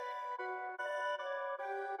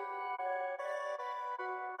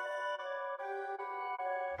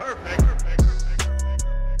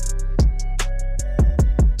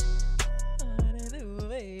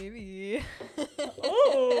Baby.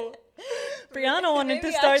 Oh, Brianna wanted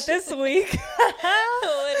to start this week.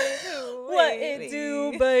 What it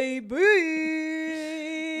do, baby?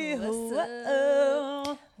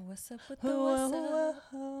 What's up with the what's up?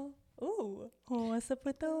 Ooh, what's up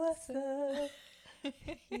with the what's up?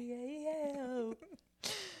 Yeah.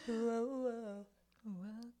 Whoa.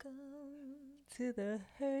 Welcome to the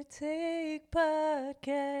C.R.E.A.M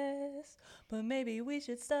podcast. But maybe we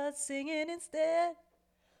should start singing instead.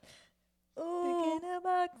 Ooh.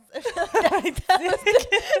 That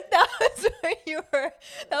was where you were.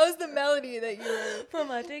 That was the melody that you were. From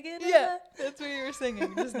my digging. Yeah, that's what you were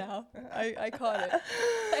singing just now. I caught it.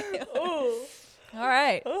 Ooh. All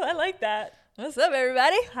right. Oh, I like that. What's up,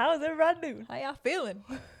 everybody? How's everybody doing? How y'all feeling?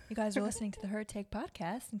 You guys are listening to the C.R.E.A.M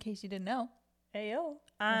podcast, in case you didn't know. Hey, yo.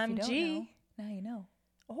 If I'm you don't G. know, now you know.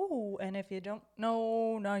 Oh, and if you don't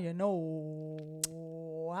know, now you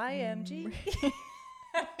know. I am G.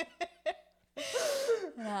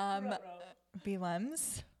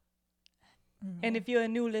 B-Lems. And if you're a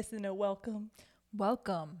new listener, welcome.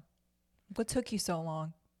 Welcome. What took you so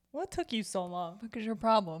long? What took you so long? What is your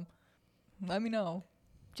problem? Let me know.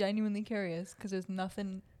 Genuinely curious, because there's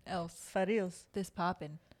nothing else For reals. this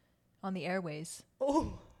popping on the airways.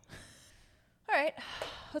 Oh. All right.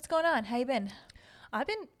 What's going on? How you been? I've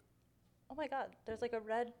been, oh my God, there's like a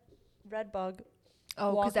red bug.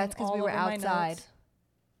 Oh, walking because we all were over my outside. notes.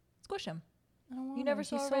 Squish him. I don't want You never him.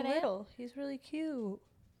 saw He's a so red ant? little. He's really cute.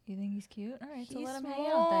 You think he's cute? All right, so He's let him hang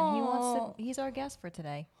out then. He wants small. to. He's our guest for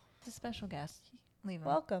today. He's a special guest. Leave him.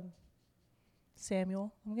 Welcome.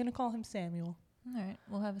 Samuel. I'm going to call him Samuel. All right,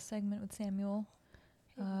 we'll have a segment with Samuel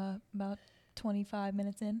about 25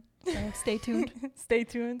 minutes in. So stay tuned. Stay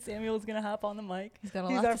tuned. Samuel's going to hop on the mic. He's got a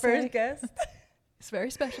He's lot our to first say. guest. It's very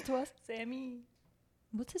special to us. Sammy.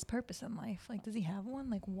 What's his purpose in life? Like, does he have one?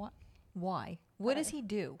 Like, what? Why? What does he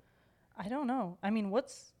do? I don't know. I mean,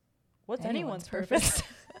 what's anyone's purpose? purpose?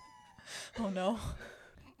 Oh no.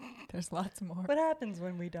 There's lots more. What happens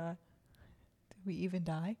when we die? Do we even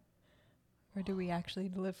die? Or do we actually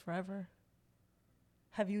live forever?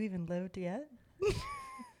 Have you even lived yet?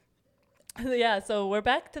 Yeah, so we're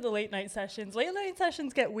back to the late night sessions. Late night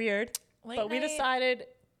sessions get weird, but we decided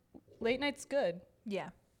late night's good. Yeah.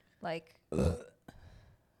 Like,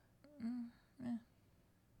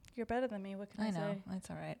 You're better than me. What can I, I know. say? It's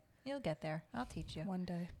all right. You'll get there. I'll teach you. One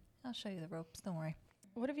day. I'll show you the ropes. Don't worry.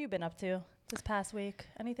 What have you been up to this past week?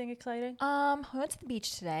 Anything exciting? I went to the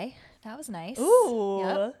beach today. That was nice. Ooh.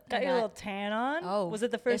 Yep. Got I your little tan on? Oh. Was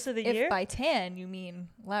it the first of the year? If by tan you mean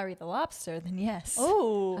Larry the Lobster, then yes.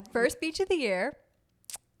 Oh. First beach of the year.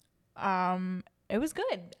 It was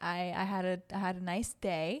good. I had a nice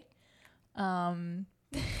day.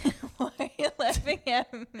 Why are you laughing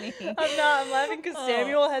at me? I'm not. I'm laughing because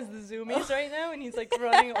Samuel has the zoomies right now, and he's like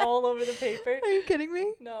running all over the paper. Are you kidding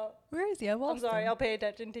me? No. Where is he? I'm sorry. I'll pay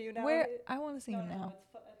attention to you now. Where? I want to see him No, now. it's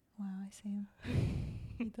fine. Wow, I see him.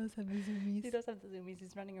 He does have the zoomies. He does have the zoomies.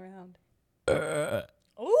 He's running around.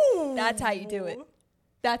 Ooh. That's how you do it.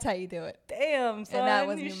 That's how you do it. Damn, son. And that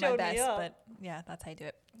wasn't you even my showed best, me up. but yeah, that's how you do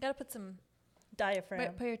it. You gotta put some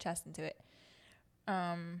Diaphragm. put your chest into it.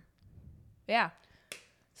 Yeah.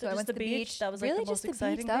 So I just went the to the beach. That was really like the just most the beach.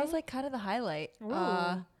 exciting That thing? was like kind of the highlight. Ooh.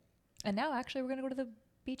 And now actually we're gonna go to the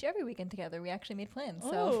beach every weekend together. We actually made plans.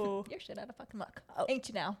 So Ooh. you're shit out of fucking luck, Oh. ain't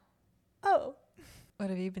you now? Oh. What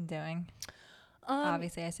have you been doing?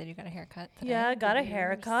 Obviously, I said you got a haircut today. Yeah, got a Did yours?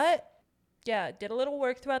 haircut. Yeah, did a little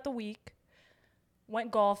work throughout the week. Went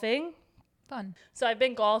golfing. Fun. So I've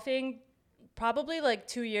been golfing probably like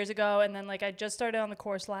 2 years ago, and then like I just started on the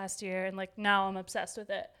course last year, and like now I'm obsessed with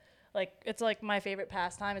it. Like it's like my favorite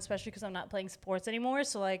pastime, especially because I'm not playing sports anymore.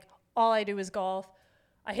 So like all I do is golf.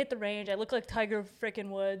 I hit the range. I look like Tiger freaking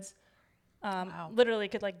Woods. Wow. Literally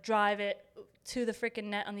could like drive it to the freaking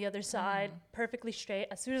net on the other side, perfectly straight.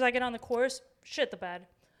 As soon as I get on the course, shit the bed.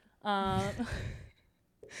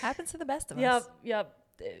 Happens to the best of us. Yep.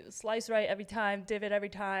 Slice right every time, divot every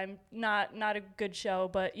time. Not a good show,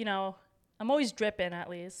 but you know, I'm always dripping at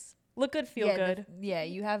least. Look good, feel good. Yeah,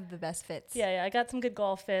 you have the best fits. Yeah, I got some good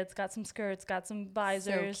golf fits, got some skirts, got some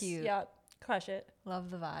visors. So cute. Yep, crush it. Love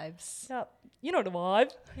the vibes. Yep, you know the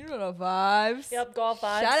vibe. You know the vibes. Yep, golf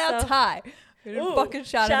vibes. Shout out so. Ty. We didn't Ooh, fucking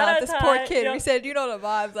shout him shout out. out This Ty, poor kid. yep. We said, you know the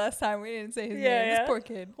vibes last time. We didn't say his name. Yeah. This poor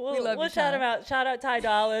kid. We love we'll you, shout Ty. him out. Shout out Ty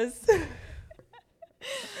Dollars.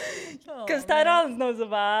 Oh, Because Ty Dollars knows the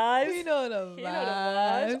vibes. You know the You know the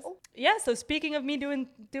vibes. vibes. Oh, yeah, so speaking of me doing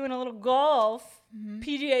a little golf,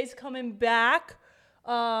 PGA's coming back.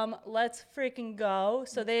 Let's freaking go.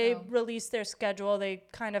 So they released their schedule. They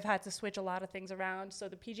kind of had to switch a lot of things around. So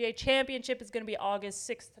the PGA Championship is going to be August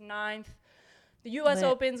 6th to 9th. The U.S.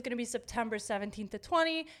 Open is going to be September 17th to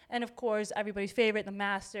 20th. And, of course, everybody's favorite, the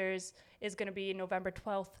Masters, is going to be November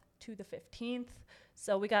 12th to the 15th.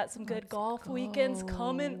 So we got some good golf weekends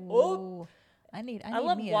coming up. I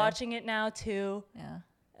love watching it now, too. Yeah.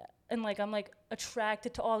 And, like, I'm, like,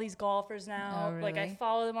 attracted to all these golfers now. Oh, really? Like, I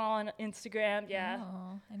follow them all on Instagram. Yeah.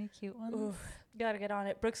 Oh, any cute ones? Ooh, gotta get on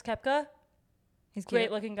it. Brooks Koepka. He's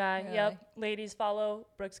great looking guy. Really? Yep. Ladies, follow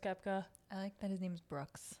Brooks Koepka. I like that his name's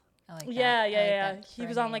Brooks. I like yeah, that. Yeah. He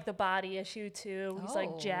was on, like, the body issue, too. He's,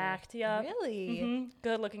 like, jacked. Yeah. Really? Mm-hmm.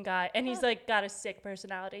 Good looking guy. And he's, like, got a sick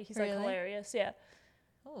personality. He's, like, hilarious. Yeah.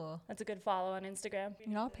 Oh. That's a good follow on Instagram.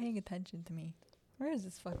 You're not paying attention to me. Where is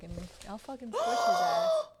this fucking... I'll fucking squish his ass.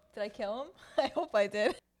 Did I kill him? I hope I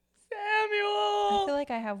did. Samuel! I feel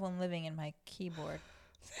like I have one living in my keyboard.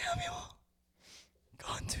 Samuel!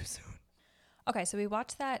 Gone too soon. Okay, so we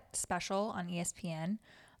watched that special on ESPN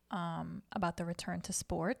about the return to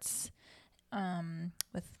sports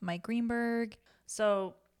with Mike Greenberg.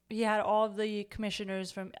 So he had all of the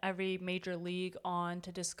commissioners from every major league on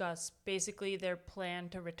to discuss basically their plan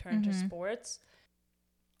to return to sports.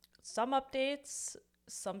 Some updates,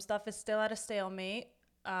 some stuff is still at a stalemate.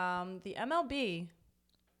 The MLB,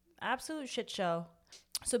 absolute shit show.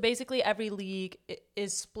 So basically every league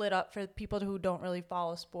is split up for people who don't really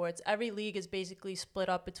follow sports. Every league is basically split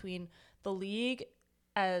up between the league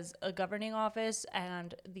as a governing office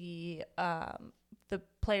and the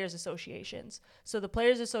players associations. So the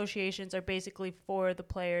players associations are basically for the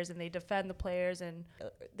players, and they defend the players, and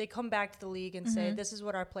they come back to the league and say, this is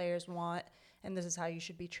what our players want and this is how you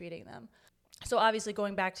should be treating them. So obviously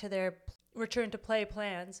going back to their return to play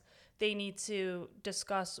plans, they need to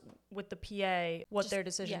discuss with the PA what their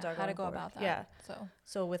decisions are going how to go forward. about that. Yeah.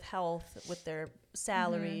 So with health, with their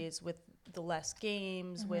salaries, with the less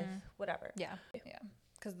games, with whatever. Yeah.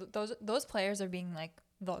 Because those players are being like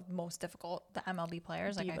the most difficult. The MLB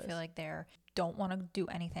players, like, I feel like don't want to do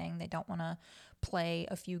anything. They don't want to play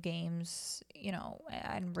a few games,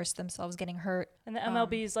 and risk themselves getting hurt. And the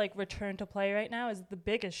MLB's like return to play right now is the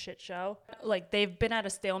biggest shit show. Like, they've been at a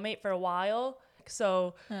stalemate for a while.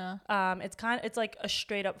 So it's like a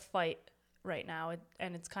straight up fight right now,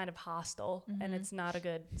 and it's kind of hostile, and it's not a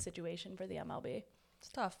good situation for the MLB. It's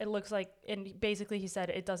tough. It looks like, and basically he said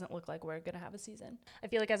it doesn't look like we're going to have a season. I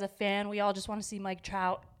feel like as a fan, we all just want to see Mike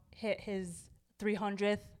Trout hit his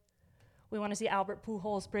 300th. We want to see Albert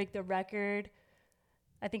Pujols break the record.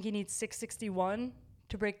 I think he needs 661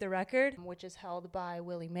 to break the record, which is held by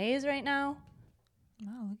Willie Mays right now.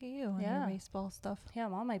 Wow, look at you and your baseball stuff. Yeah,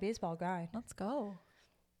 I'm on my baseball grind. Let's go.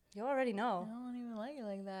 You already know. I don't even like it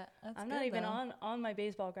like that. I'm not even on my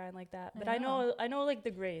baseball grind like that. But I know like the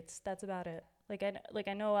greats. That's about it.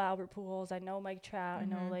 I know Albert Pujols. I know Mike Trout. I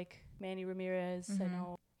know like Manny Ramirez. I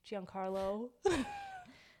know Giancarlo.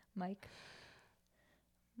 Mike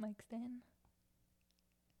Stan.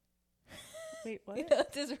 Wait, what?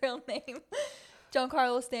 That's his real name.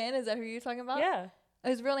 Giancarlo Stan. Is that who you're talking about? Yeah.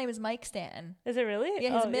 His real name is Mike Stan. Is it really?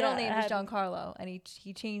 Yeah, his middle name is Giancarlo, and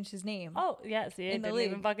he changed his name. Oh, yeah. See, I didn't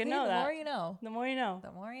even fucking know that. The more you know. The more you know.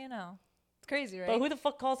 The more you know. It's crazy, right? But who the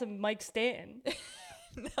fuck calls him Mike Stanton?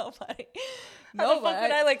 Nobody. How the fuck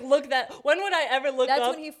would I look that? When would I ever look up?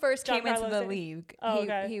 That's when he first came into the league. Oh,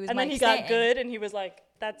 okay. He was and Mike then he Stanton. got good, and he was like,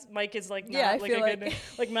 "That's Mike is like not like a good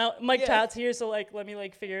Mike Trout's here, so like let me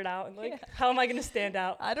like figure it out and how am I gonna stand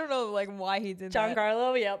out?" I don't know why he did that.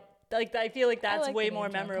 Giancarlo, yep. Like I feel like that's way more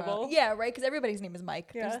memorable. Yeah, right. Because everybody's name is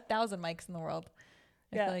Mike. There's 1,000 Mikes in the world.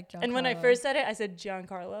 I feel like and when I first said it, I said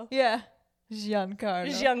Giancarlo. Yeah.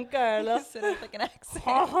 Giancarlo. Said it with like an accent.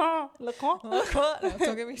 No,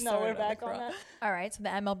 don't get me started. No, we're back on that. All right, so the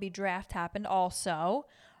MLB draft happened also.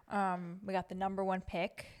 We got the number 1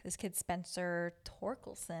 pick. This kid, Spencer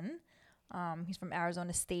Torkelson. He's from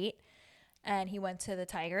Arizona State, and he went to the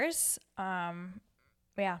Tigers.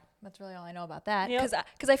 Yeah, that's really all I know about that.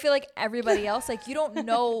 Because I feel like everybody else, like, you don't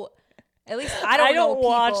know. At least I don't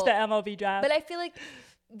watch the MLB draft. But I feel like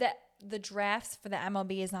that the drafts for the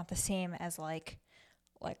MLB is not the same as like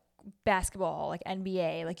basketball, like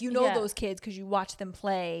NBA. Like, those kids because you watch them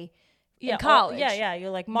play in college.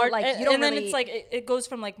 You're like March, you don't then it's like it goes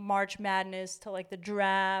from like March Madness to like the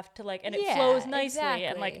draft to like, and it flows nicely,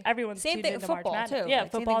 and like everyone's same thing with football too. Yeah,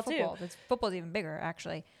 football too. Football's even bigger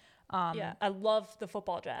actually. I love the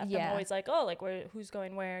football draft. Yeah. I'm always like, oh, like who's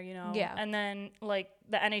going where, Yeah. And then like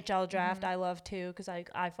the NHL draft, I love too because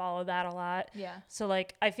I follow that a lot. Yeah. So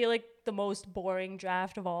like I feel like the most boring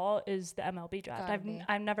draft of all is the MLB draft.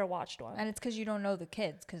 I've never watched one. And it's because you don't know the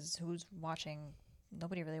kids because who's watching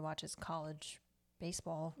nobody really watches college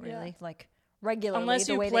baseball, really, like regularly. Unless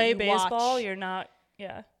the you way play that you baseball, watch, you're not.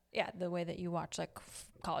 Yeah. yeah, the way that you watch like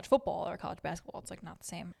college football or college basketball, it's like not the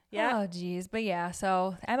same. Yeah. Oh, geez. But yeah,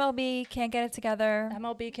 so MLB can't get it together.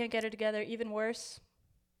 MLB can't get it together. Even worse,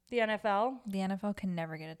 the NFL. The NFL can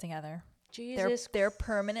never get it together. Jesus, They're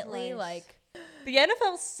permanently Christ. like. The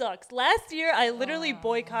NFL sucks. Last year, I literally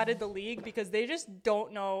boycotted the league because they just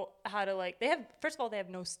don't know how to, like, first of all, they have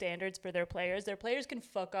no standards for their players. Their players can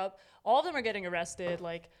fuck up. All of them are getting arrested.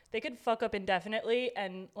 Like, they could fuck up indefinitely,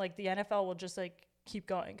 and, like, the NFL will just, like, keep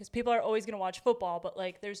going because people are always going to watch football, but,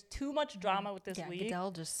 like, there's too much drama with this league.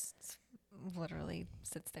 Goodell just literally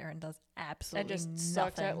sits there and does absolutely and just nothing.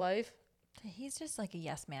 sucks at life. He's just like a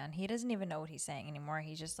yes man. He doesn't even know what he's saying anymore.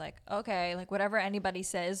 He's just like, okay, like whatever anybody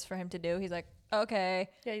says for him to do, he's like, okay.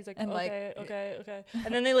 Yeah, he's like, and okay.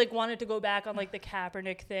 And then they like wanted to go back on like the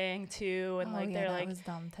Kaepernick thing too, and like they're that like, was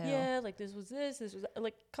dumb too. yeah, like this was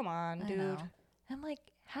like, come on, dude. I know. And like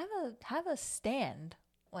have a stand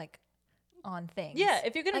like on things. Yeah,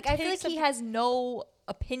 if you're gonna like, I feel like he has no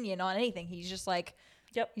opinion on anything. He's just like,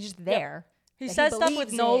 he's just there. He says stuff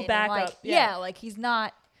with no backup. Like, yeah, like he's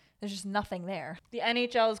not. There's just nothing there. The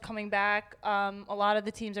NHL is coming back. A lot of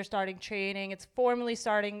the teams are starting training. It's formally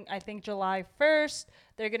starting, I think, July 1st.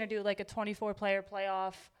 They're going to do like a 24-player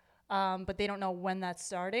playoff, but they don't know when that's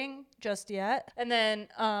starting just yet. And then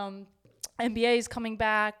NBA is coming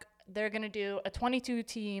back. They're going to do a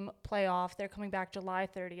 22-team playoff. They're coming back July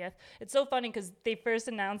 30th. It's so funny because they first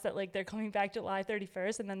announced that like they're coming back July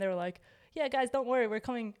 31st, and then they were like, yeah, guys, don't worry. We're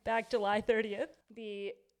coming back July 30th.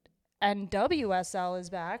 The NWSL is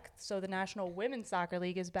back, so the National Women's Soccer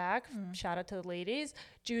League is back. Shout out to the ladies.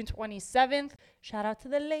 June 27th, shout out to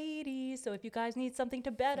the ladies. So if you guys need something to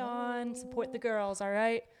bet on, support the girls, all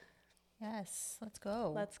right? Yes, let's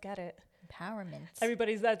go. Let's get it. Empowerment.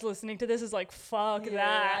 Everybody that's listening to this is like, fuck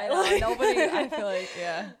that. I know. Nobody, I feel like,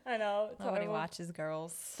 I know. Nobody watches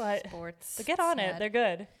girls sports. But get on it. They're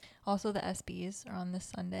good. Also, the ESPYs are on this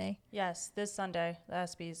Sunday. Yes, this Sunday, the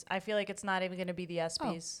ESPYs. I feel like it's not even going to be the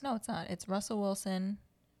ESPYs. Oh, no, it's not. It's Russell Wilson,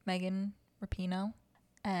 Megan Rapinoe,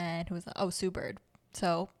 and who was that? Oh, Sue Bird.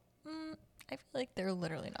 So, I feel like they're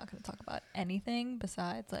literally not going to talk about anything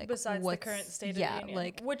besides the current state of the union.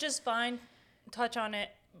 Like, which is fine. Touch on it.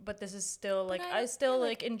 But this is still like I still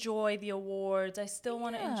like enjoy the awards. I still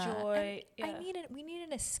want to enjoy. We need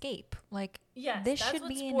an escape. Like yes, this should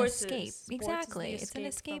be an escape. Exactly, it's an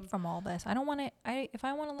escape from all this. I don't want to. If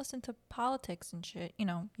I want to listen to politics and shit,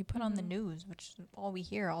 you put on the news, which is all we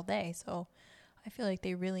hear all day. So I feel like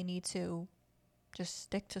they really need to just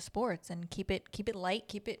stick to sports and keep it light,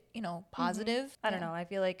 keep it positive. I don't know. I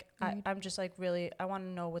feel like I'm just like really. I want to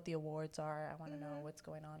know what the awards are. I want to know what's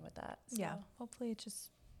going on with that. So. Yeah, hopefully it's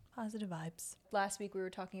just positive vibes. Last week we were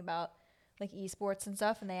talking about like esports and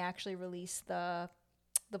stuff, and they actually released the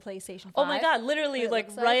PlayStation 5. Oh my god, literally like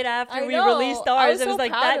right after we released ours, it was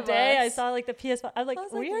like that day I saw like the PS5. I'm like,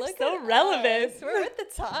 we are so relevant. We're with the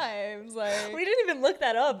times. Like we didn't even look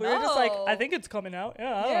that up. We were just like, I think it's coming out.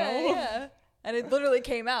 Yeah, I don't know. Yeah. And it literally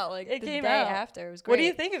came out like the day after. It was great. What do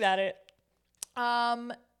you think about it?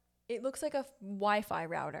 It looks like a Wi-Fi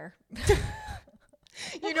router.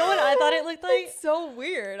 You know what I thought it looked like? It's so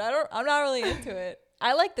weird. I'm not really into it.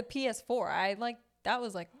 I like the PS4. That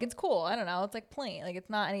was like, it's cool. I don't know. It's like plain. Like it's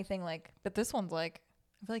not anything like, but this one's like,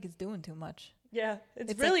 I feel like it's doing too much. Yeah.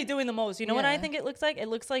 It's really like, doing the most. You know what I think it looks like? It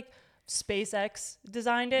looks like SpaceX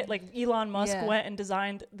designed it. Like Elon Musk went and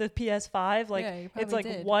designed the PS5. Like it's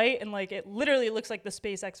like white and like it literally looks like the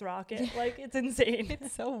SpaceX rocket. Like it's insane.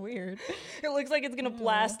 It's so weird. It looks like it's gonna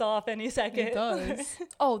blast off any second. It does.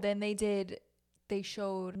 Then they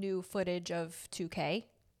showed new footage of 2K.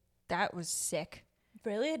 That was sick.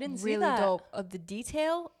 Really? I didn't see really that. Really dope. Of the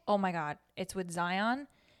detail. Oh my god. It's with Zion,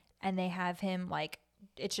 and they have him like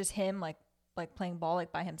it's just him like playing ball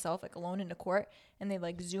like by himself, like alone in the court, and they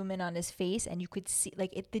like zoom in on his face, and you could see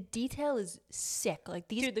like the detail is sick. Like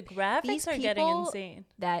the graphics are getting insane.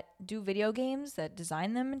 That do video games, that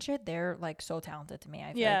design them and shit, they're like so talented to me.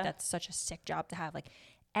 I feel like that's such a sick job to have. Like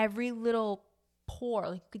every little pore,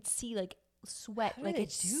 like you could see like sweat. Like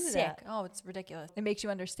it's sick. Oh, it's ridiculous. It makes you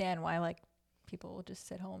understand why like people will just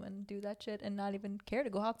sit home and do that shit and not even care to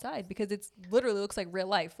go outside, because it's literally looks like real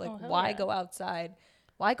life. Like why go outside?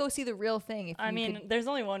 Why go see the real thing? There's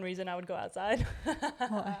only one reason I would go outside.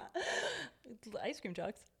 Ice cream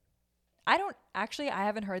trucks. I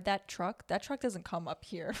haven't heard that truck. That truck doesn't come up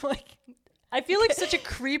here. Like, I feel like such a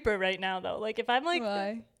creeper right now though. Like if I'm like,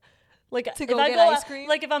 why? Like To if go I get go ice cream?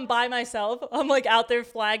 like if I'm by myself, I'm like out there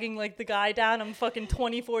flagging like the guy down. I'm fucking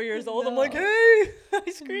 24 years old. I'm like, hey,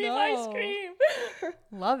 ice cream, ice No. cream.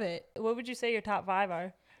 Love it. What would you say your top 5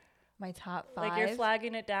 are? My top 5. Like you're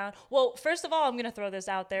flagging it down. Well, first of all, I'm gonna throw this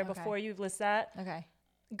out there Okay. before you list that. Okay.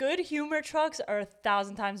 Good humor trucks are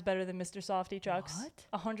 1,000 times better than Mr. Softy trucks. What?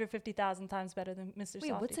 150,000 times better than Mr.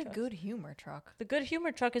 Softy Wait, what's a trucks. good humor truck? The good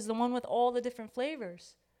humor truck is the one with all the different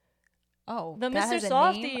flavors. Oh, The that Mr. has a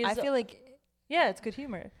Softy name? is I feel like Yeah, it's good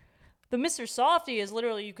humor. The Mr. Softy is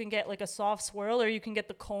literally you can get like a soft swirl or you can get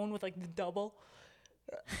the cone with like the double.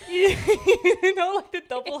 You know, like the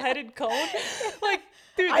double-headed cone. Like,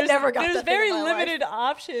 dude, I never got there's that thing very in my life. limited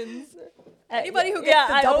options. anybody who gets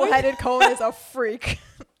the I always- double-headed cone is a freak.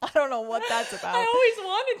 I don't know what that's about. I always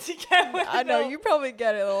wanted to get one. I know though. you probably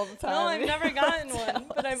get it all the time. No, I've never gotten Tell one,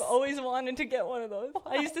 but I've us. always wanted to get one of those.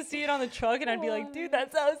 I used to see it on the truck, and I'd be like, Why? "Dude,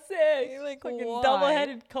 that sounds sick!" You're like, fucking why?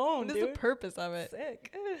 double-headed cone, What is dude. the purpose of it?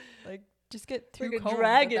 Sick. Like, just get two Like a cones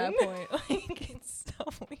dragon. at that point. Like, it's so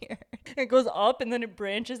weird. It goes up, and then it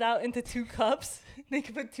branches out into 2 cups. They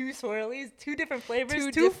can put 2 swirlies, 2 different flavors,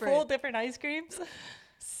 Two 2 different- full different ice creams.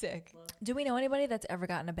 Sick. Do we know anybody that's ever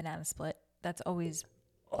gotten a banana split? That's always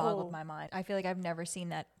boggled Oh. my mind. I feel like I've never seen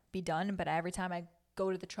that be done, but every time I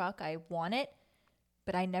go to the truck, I want it,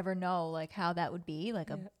 but I never know like how that would be, like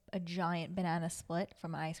a giant banana split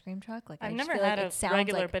from an ice cream truck. Like I've I just never feel had like a it sounds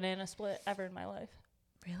regular like, banana split ever in my life.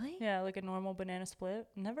 Really? Yeah, like a normal banana split.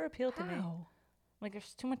 Never appealed to me. How? Like,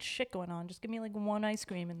 there's too much shit going on. Just give me like 1 ice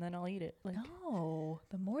cream and then I'll eat it. Like, No,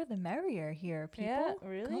 the more the merrier here, people. yeah,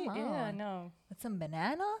 really? Come Yeah, I on. know. With some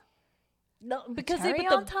banana? No, because they cherry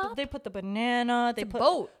put on top? they put the banana. They It's a put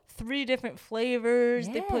boat. 3 different flavors.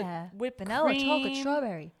 They put Yeah. whipped Vanilla, cream, chocolate,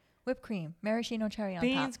 strawberry, whipped cream, maraschino cherry on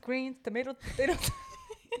beans, top. greens, tomato.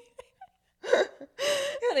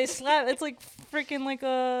 Yeah, they slap. It's like freaking like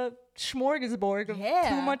a smorgasbord of Yeah,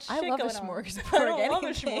 too much shit I love a going on. smorgasbord. I don't love a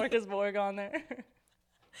anything. smorgasbord on there.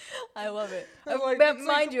 I love it. I'm like, But it's mind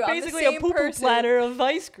like you, I'm the basically same a poo-poo person. platter of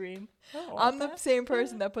ice cream. I'm the same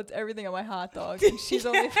person that puts everything on my hot dog, and she's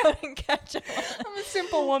only putting ketchup on. I'm a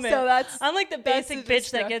simple woman. So that's I'm like the that's basic the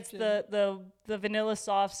bitch that gets destruction. the vanilla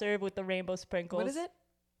soft serve with the rainbow sprinkles. what is it?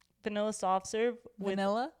 Vanilla soft serve with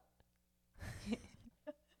Vanilla.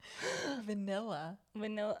 Vanilla.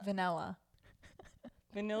 vanilla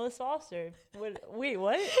Vanilla. soft serve. Wait,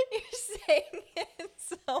 what? You're saying it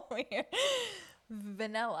so weird.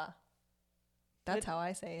 Vanilla. That's how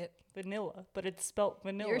I say it. Vanilla, but it's spelt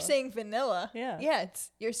vanilla. You're saying vanilla. Yeah. Yeah.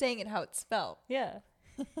 You're saying it how it's spelled. Yeah.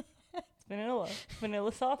 It's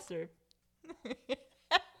vanilla soft serve.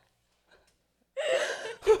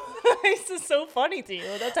 This is so funny to you.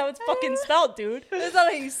 That's how it's fucking spelled, dude. That's not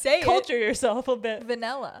how you say Culture yourself a bit. it.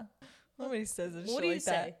 Vanilla. Nobody says it. What do you like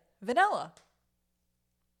say? that. Vanilla.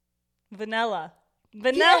 Vanilla.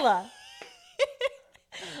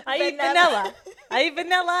 I eat Vanilla. vanilla. I eat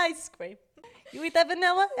vanilla ice cream. You eat that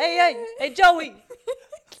vanilla? Hey, Joey.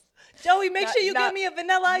 Joey, make sure you give me a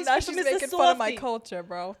vanilla ice Now cream she's for Mr. making fun of my Softy. culture,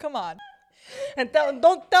 bro. Come on. And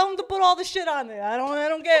don't tell him to put all the shit on there. I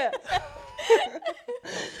don't care.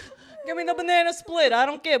 Give me the banana split. I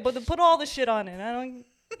don't care, but to put all the shit on it. I don't.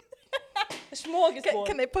 A smorgasbord.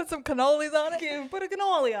 Can they put some cannolis on it? Put a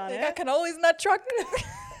cannoli on They it? got cannolis in that truck?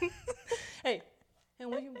 Hey,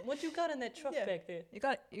 what you got in that truck Yeah. back there? You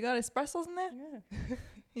got espressos in there? Yeah.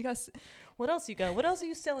 You got What else you got? What else are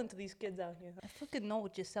you selling to these kids out here? I fucking know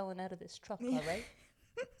what you're selling out of this truck, all right?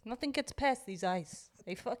 Nothing gets past these eyes.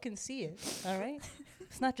 They fucking see it, all right?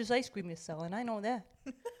 It's not just ice cream you're selling. I know that.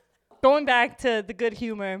 Going back to the good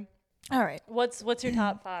humor, All right. what's your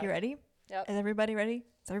top 5? You ready? Yep. Is everybody ready?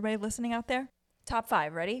 Is everybody listening out there? Top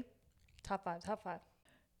 5, ready? Top 5.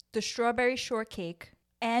 The strawberry shortcake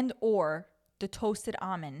and or the toasted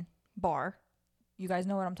almond bar. You guys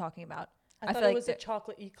know what I'm talking about. I thought feel it was like a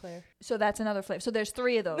chocolate eclair. so that's another flavor. So there's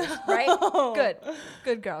 3 of those, right?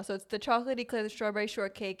 Good girl. So it's the chocolate eclair, the strawberry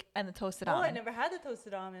shortcake, and the toasted Oh, almond. I never had the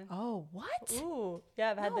toasted almond. Oh, what? Ooh. Yeah,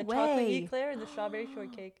 I've had No the chocolate way. eclair and the strawberry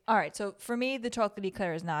shortcake. All right. So for me, the chocolate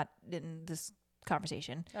eclair is not in this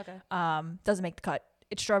conversation. Okay. Doesn't make the cut.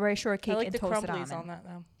 It's strawberry shortcake I like and the toasted crumblies almond. on that,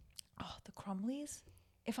 though. Oh, the crumblies.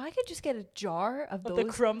 If I could just get a jar of But those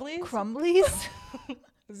the crumblies? crumblies,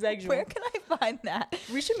 Zegel. where can I find that?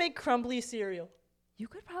 We should make crumbly cereal. You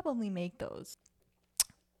could probably make those.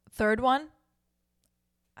 Third one.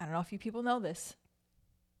 I don't know if you people know this,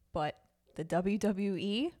 but the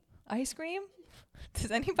WWE ice cream.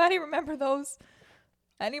 Does anybody remember those?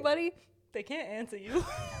 Anybody? They can't answer you.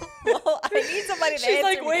 Well, I need somebody to She's answer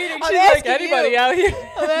like me. waiting. I'm She's like asking anybody you. out here.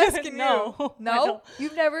 I'm asking No. you. I No? don't.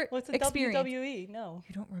 You've never What's a experienced. WWE? No.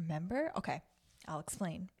 You don't remember? Okay. I'll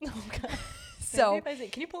explain. Okay. So Maybe if I say,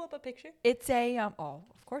 can you pull up a picture? it's a oh,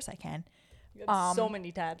 of course I can. You have so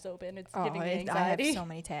many tabs open. It's giving me anxiety. I have so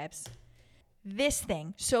many tabs. This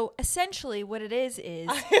thing. So essentially what it is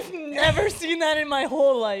I have never seen that in my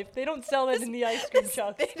whole life. They don't sell that in the ice cream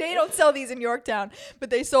shops. They don't sell these in Yorktown, but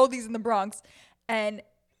they sold these in the Bronx. And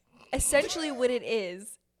essentially what it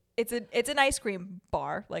is, it's an ice cream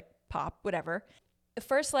bar, like pop, whatever. The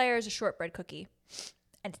first layer is a shortbread cookie.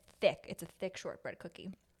 And it's thick. It's a thick shortbread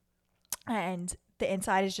cookie. And the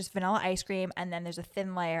inside is just vanilla ice cream, and then there's a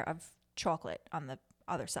thin layer of chocolate on the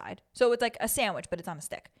other side. So it's like a sandwich, but it's on a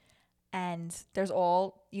stick. And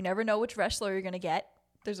you never know which wrestler you're going to get.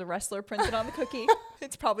 There's a wrestler printed on the cookie.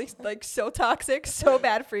 It's probably like so toxic, so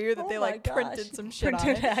bad for you that they like printed some shit on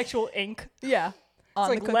it. Actual ink. Yeah.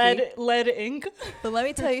 On It's the like cookie. lead ink. But let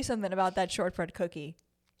me tell you something about that shortbread cookie.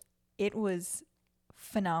 It was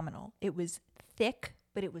phenomenal. It was thick,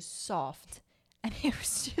 but it was soft. And it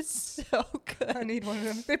was just so good. I need one of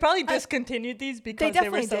them. They probably discontinued these because They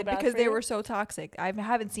were so did bad because for they you. were so toxic. I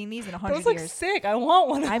haven't seen these in 100 Those look years. sick. I want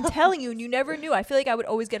one. I'm telling you, and you never knew. I feel like I would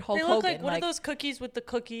always get Hulk They Hogan. look like what are those cookies with the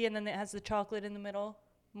cookie and then it has the chocolate in the middle?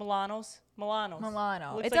 Milano. Milano. Looks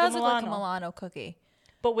It like a does look like a Milano. Milano cookie.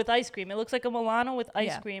 But with ice cream. It looks like a Milano with ice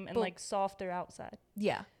Yeah. cream and But- like softer outside.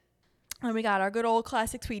 Yeah. And we got our good old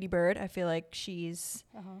classic Tweety Bird. I feel like she's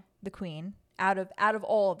the queen out of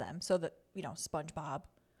all of them. So that, SpongeBob,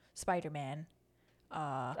 Spider-Man,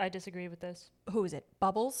 I disagree with this. who is it?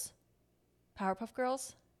 Bubbles? Powerpuff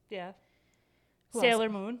Girls? Yeah. Who else? Sailor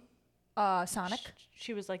Moon. Sonic?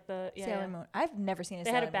 She was like the Sailor Moon. I've never seen a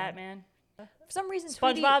They Sailor had a Moon. Batman. For some reason,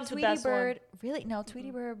 SpongeBob's the Tweety best one. Bird. Really? No, Tweety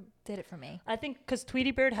Bird did it for me. I think because Tweety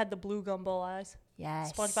Bird had the blue gumball eyes.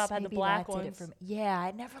 Yes. SpongeBob had the maybe black that did it ones. for me. Yeah,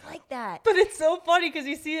 I never liked that. But it's so funny because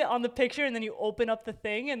you see it on the picture and then you open up the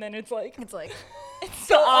thing and then it's like It's like it's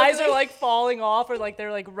the so eyes ugly. are like falling off or like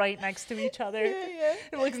they're like right next to each other. Yeah.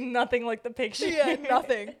 It looks nothing like the picture. Yeah,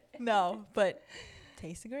 nothing. No, but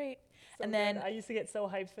tasted great. So And good. then I used to get so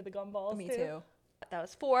hyped for the gumballs. me too. That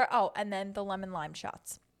was 4. Oh, and then the lemon lime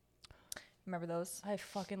shots. Remember those? I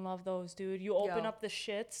fucking love those, dude. You open Yo. up the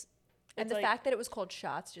shits. And it's the like- fact that it was called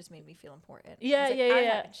shots just made me feel important. I Yeah, was like, yeah, I'm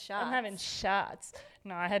yeah. having shots. I'm having shots.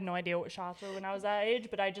 No, I had no idea what shots were when I was that age,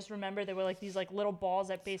 but I just remember there were like these like little balls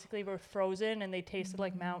that basically were frozen and they tasted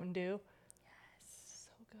like Mountain Dew. Yes.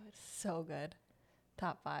 So good. So good.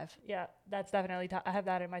 Top 5. Yeah, that's definitely I have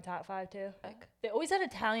that in my top 5 too. They always had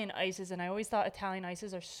Italian ices and I always thought Italian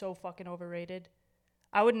ices are so fucking overrated.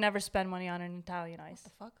 I would never spend money on an Italian ice. What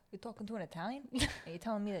the fuck? You talking to an Italian? Are you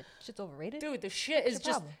telling me that shit's overrated? Dude, the shit is your just,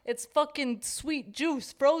 problem? it's fucking sweet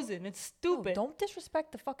juice frozen. It's No, stupid. don't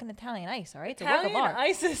disrespect the fucking Italian ice, all right? It's a Italian work of art.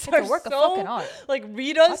 ices It's are a work of so, fucking art. like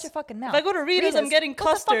Rita's. Watch your fucking mouth. If I go to Rita's, I'm getting What the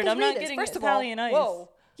fuck custard. is I'm not Rita's? getting First of Italian all, ice. Whoa.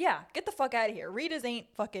 Yeah, get the fuck out of here. Rita's ain't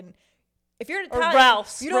fucking... If you're an Or Italian,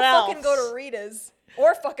 Ralph's, you don't fucking go to Rita's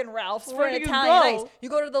or fucking Ralph's for Where an do you Italian go? ice. You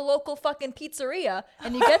go to the local fucking pizzeria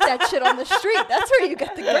and you get that shit on the street. That's where you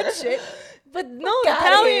get the good shit. But no, Fuck outta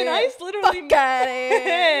Italian here. ice literally. Fuck outta here.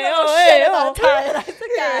 Hey, You know oh, shit hey, about oh. Italian ice. Fuck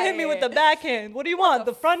Yeah, outta hit me with here. the backhand. What do you want?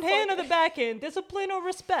 The front hand or fuck? the backhand? Discipline or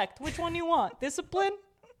respect? Which one do you want? Discipline?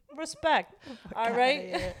 Respect. All outta right.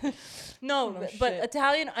 here. No, but shit.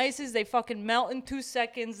 Italian ices, they fucking melt in 2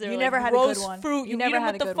 seconds. They're You like never had a good roast one. fruit. You You never eat 'em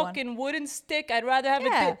had with a the good one. fucking wooden stick. I'd rather have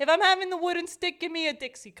Yeah. if I'm having the wooden stick, give me a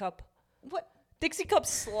Dixie cup. What? Dixie cup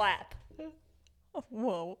slap.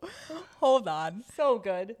 Whoa. Hold on. So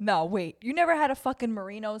good. No, wait. You never had a fucking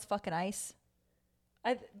Marino's fucking ice?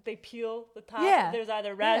 They peel the top. Yeah. There's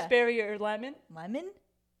either raspberry or lemon. Lemon?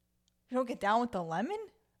 You don't get down with the lemon?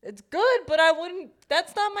 It's good, but I wouldn't.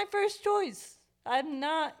 That's not my first choice. I'm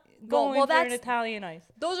not going well, for an that's- Italian ice.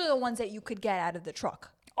 Those are the ones that you could get out of the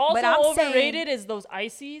truck. Also But I'm overrated is those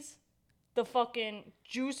ices, the fucking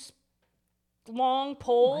juice long Oh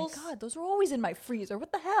poles. my god, those were always in my freezer.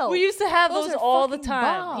 What the hell? We used to have Those those are all the fucking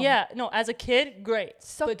time. bomb. Yeah, no, as a kid, great.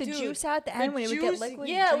 Suck But the dude, juice out at the end when it would get liquid.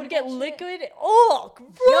 you Yeah, it drink would get that shit? liquid. Oh,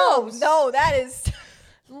 gross. No, that is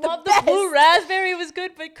Love the best. blue raspberry was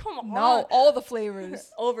good, but come on. no, all the flavors.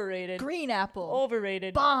 Overrated. Green apple,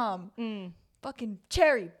 Overrated. bomb. Mm. Fucking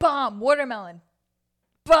cherry, bomb. Watermelon,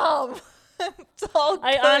 bomb. It's all good.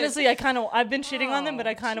 I've been shitting on them, but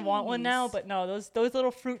I Oh, kind of want one now. jeez. But no, those little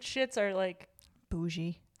fruit shits are like,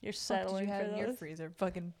 Bougie. you're What did settling you have for in your those. freezer?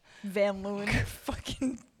 Fucking Van Leeuwen,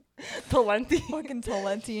 fucking Talenti. fucking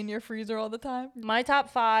Talenti in your freezer all the time. My top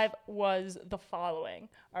 5 was the following.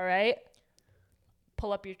 All right,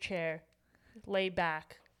 pull up your chair, lay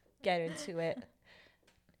back, get into it.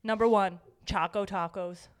 Number 1, Choco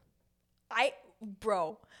Tacos.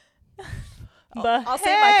 Bro. I'll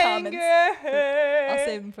save my comments. I'll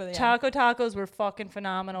save them for the end. Choco tacos were fucking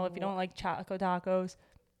phenomenal. If you don't like choco tacos,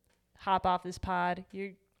 hop off this pod.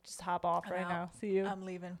 You just hop off right now. See you. I'm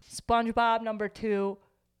leaving. SpongeBob number 2.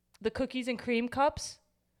 The cookies and cream cups.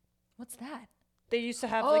 What's that? They used to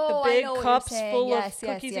have like the big cups full of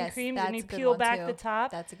cookies and creams, That's and you a good peel one, back too. the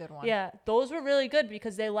top. That's a good one. Yeah, those were really good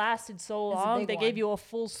because they lasted so long. They gave one. you a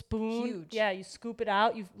full spoon. Huge. Yeah, you scoop it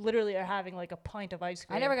out. You literally are having like a pint of ice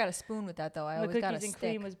cream. I never got a spoon with that though. I the always got a cookies and stick.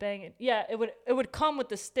 cream was banging. Yeah, it would come with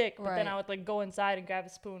the stick, but then Right. I would like go inside and grab a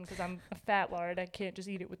spoon because I'm a fat lard. I can't just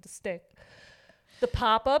eat it with the stick. The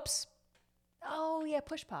pop-ups. Oh yeah,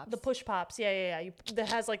 push pops. The push pops, yeah. That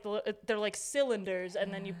has like they're like cylinders,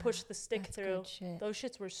 and then you push the stick That's through. good shit. Those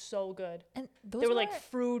shits were so good. And those They were like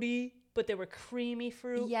fruity, but they were creamy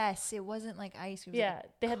fruit. Yes, it wasn't like ice. It was Yeah,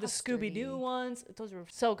 like they had the Scooby Doo ones. Those were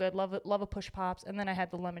so good. Love it. Love a push pops. And then I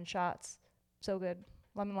had the lemon shots. So good.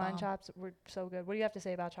 Lemon lime shots were so good. What do you have to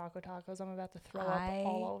say about Choco Tacos? I'm about to throw up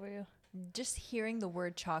all over you. Just hearing the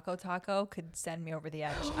word Choco Taco could send me over the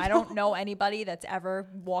edge. I don't know anybody that's ever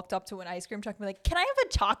walked up to an ice cream truck and be like, "Can I have a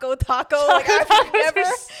Choco Taco?" Like I've never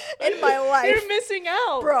in my life. You're missing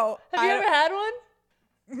out, Bro. Have you ever had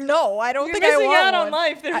one? No, I don't You're think I missing want out one. on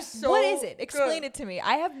life. They're so what is it? Explain good. it to me.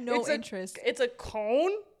 I have no interest. It's a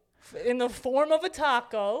cone in the form of a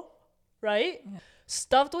taco, right? Yeah.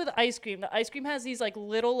 Stuffed with ice cream. The ice cream has these like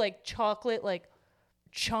little like chocolate like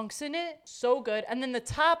chunks in it. So good. And then the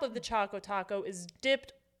top of the Choco Taco is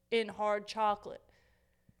dipped in hard chocolate.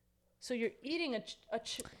 So you're eating a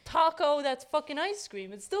taco that's fucking ice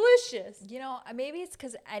cream. It's delicious. You know, maybe it's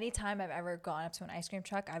because anytime I've ever gone up to an ice cream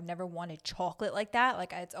truck, I've never wanted chocolate like that.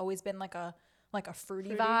 Like it's always been like a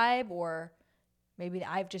fruity vibe, or maybe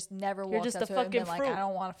I've just never walked up to it and been like, I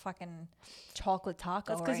don't want a fucking chocolate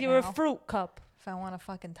taco. That's because right you're now. a fruit cup. If I want a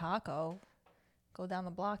fucking taco, go down the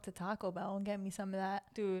block to Taco Bell and get me some of that.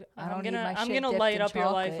 Dude, I'm gonna light up your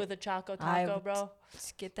life with a Choco Taco, bro.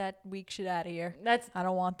 Just get that weak shit out of here. I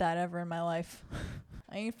don't want that ever in my life.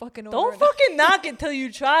 I ain't fucking Don't fucking knock it till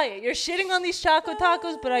you try it. You're shitting on these Choco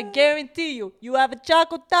Tacos, but I guarantee you have a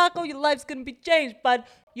Choco Taco, your life's gonna be changed, bud.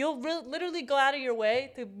 You'll literally go out of your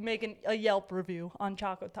way to make a Yelp review on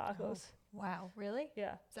Choco Tacos. Oh, wow, really?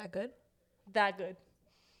 Yeah. Is that good? That good.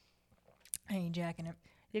 I ain't jacking it.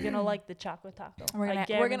 You're gonna like the Choco Taco. We're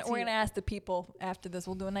gonna ask the people after this.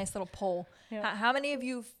 We'll do a nice little poll. Yeah. How many of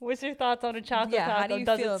you? What's your thoughts on a Choco Taco? How do you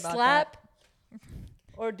Does feel it about slap, that?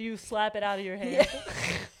 or do you slap it out of your hand?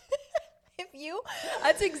 Yeah.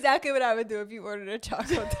 That's exactly what I would do if you ordered a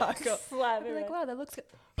Choco Taco. Slap it. Like, wow, that looks good.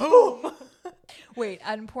 Boom. Wait,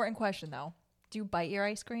 an important question though. Do you bite your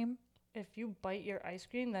ice cream? If you bite your ice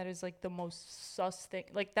cream, that is like the most sus thing.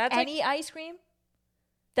 Like that's any ice cream.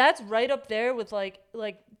 That's right up there with like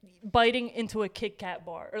biting into a Kit Kat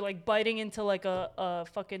bar, or like biting into like a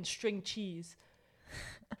fucking string cheese.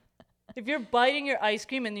 If you're biting your ice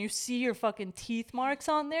cream and you see your fucking teeth marks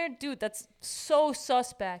on there, dude, that's so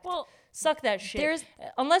suspect. Well, suck that shit.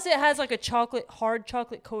 Unless it has like a hard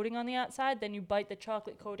chocolate coating on the outside, then you bite the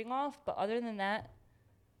chocolate coating off. But other than that,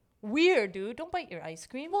 weird, dude. Don't bite your ice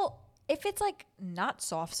cream. Well, if it's like not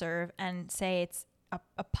soft serve and say it's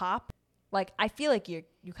a pop, like I feel like you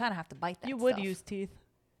kind of have to bite that. You would use teeth.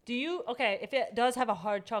 Do you? Okay, if it does have a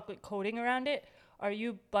hard chocolate coating around it, are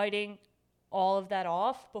you biting all of that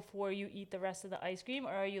off before you eat the rest of the ice cream,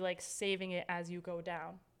 or are you like saving it as you go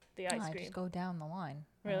down the ice cream? I just go down the line.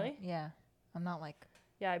 Really? Yeah. I'm not like.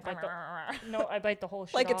 Yeah, I bite the whole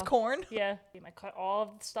shit like off. It's corn? Yeah. I cut all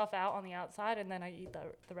of the stuff out on the outside, and then I eat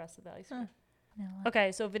the rest of the ice cream.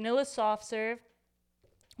 Okay, so vanilla soft serve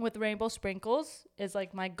with rainbow sprinkles is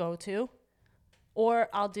like my go-to. Or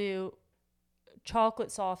I'll do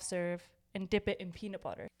chocolate soft serve and dip it in peanut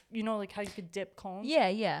butter. You know, like how you could dip cones? Yeah,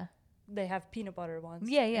 yeah. They have peanut butter ones.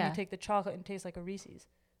 Yeah, yeah. And you take the chocolate and it tastes like a Reese's.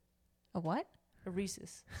 A what? A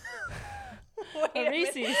Reese's. Wait a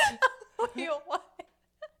Reese's. Wait, what?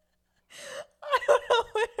 I don't know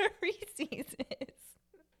what a Reese's is.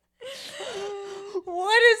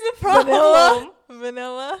 What is the problem?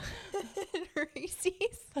 Vanilla.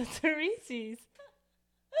 Reese's. That's a Reese's.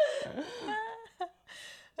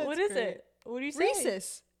 What is it? What do you say?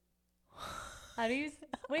 Reese's. How do you?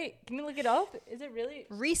 Wait, can you look it up? Is it really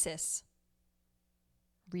Reese's?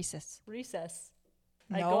 Recess.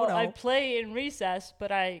 No. I play in recess,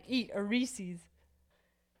 but I eat a Reese's.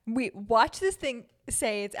 Wait, watch this thing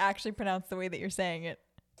say it's actually pronounced the way that you're saying it.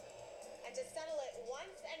 And to settle it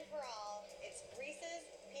once and for all, it's Reese's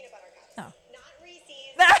peanut butter cups. Oh. Not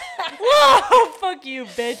Reese's. Whoa! Fuck you,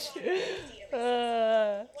 bitch. One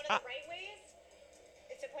of the right ways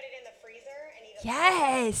is to put it in the freezer and eat it.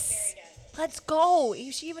 Yes. Very good. Let's go.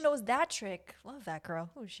 She even knows that trick. Love that girl.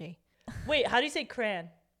 Who is she? Wait, how do you say crayon?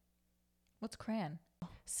 What's crayon?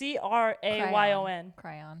 C.R.E.A.M.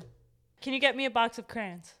 Crayon. Can you get me a box of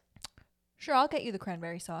crayons? Sure, I'll get you the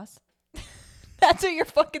cranberry sauce. That's what you're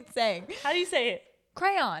fucking saying. How do you say it?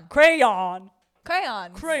 Crayon. Crayon.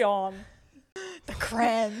 Crayons. Crayon. The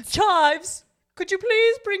crayons. Chives, could you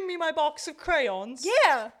please bring me my box of crayons?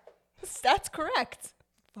 Yeah. That's correct.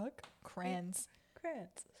 Fuck. Crayons.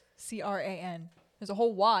 Crayons. C.R.A.N. There's a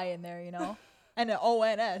whole Y in there, you know? And an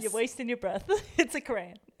O.N.S. You're wasting your breath. It's a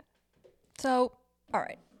crayon. So, all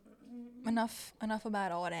right. Enough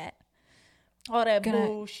about all that. All that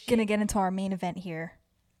bullshit. Gonna get into our main event here.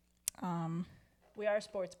 We are a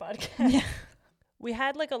sports podcast. Yeah. We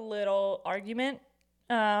had like a little argument.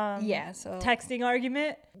 So texting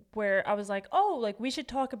argument where I was like, oh, like we should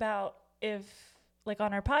talk about if, like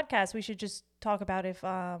on our podcast, we should just talk about if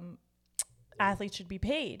athletes should be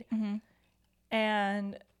paid. Mm-hmm.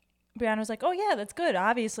 And Brianna was like, oh yeah, that's good.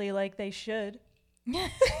 Obviously, like they should.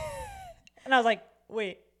 And I was like,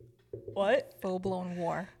 wait, what? Full blown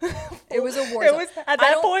war. It was a war. It was at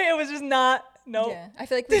that point. It was just not. No. Yeah, I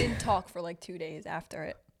feel like we didn't talk for like 2 days after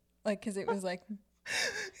it, like because it was like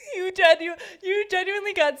you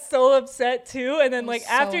genuinely got so upset too, and then like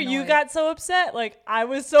after you got so upset, like I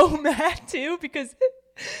was so mad too because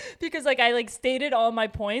like I like stated all my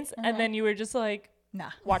points, and then you were just like,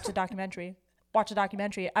 nah, watch the documentary.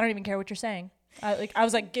 I don't even care what you're saying. I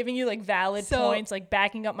was like giving you like valid points, like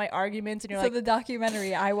backing up my arguments, and you're like, the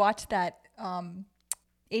documentary, I watched that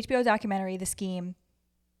HBO documentary, The C.R.E.A.M,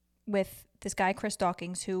 with this guy Chris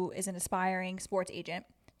Dawkins, who is an aspiring sports agent,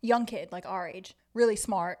 young kid like our age, really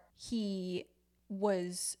smart. He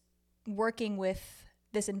was working with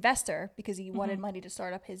this investor because he wanted money to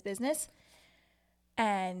start up his business,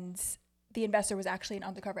 and the investor was actually an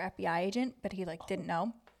undercover FBI agent, but he like didn't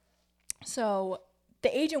know. So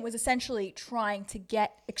the agent was essentially trying to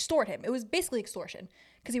extort him. It was basically extortion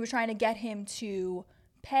because he was trying to get him to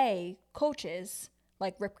pay coaches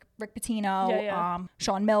like Rick Pitino,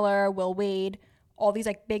 Sean Miller, Will Wade, all these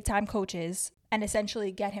like big time coaches, and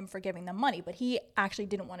essentially get him for giving them money. But he actually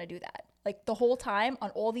didn't want to do that. Like the whole time on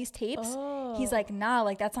all these tapes, he's like, nah,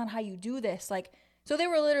 like that's not how you do this. Like, so they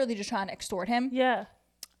were literally just trying to extort him. yeah.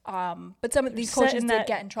 But some of these coaches did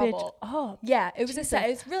get in trouble. Oh, yeah, it was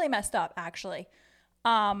it's really messed up actually.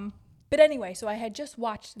 But anyway, so I had just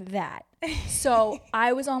watched that. So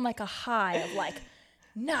I was on like a high of like,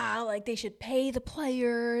 nah, like they should pay the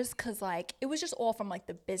players, cause like it was just all from like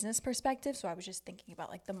the business perspective. So I was just thinking about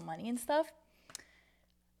like the money and stuff.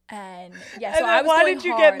 And yeah, so I was why going did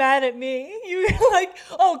you hard. get mad at me? You were like,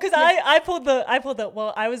 oh, because I pulled the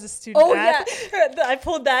well, I was a student athlete. I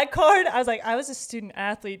pulled that card. I was like, I was a student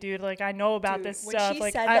athlete, dude. Like I know about this stuff.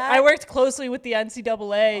 Like I worked closely with the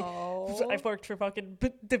NCAA. Oh. I've worked for fucking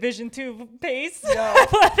Division II pace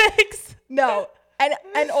athletics. No.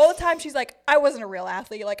 And all the time she's like, I wasn't a real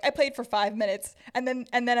athlete. Like I played for 5 minutes, and then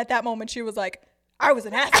at that moment she was like, I was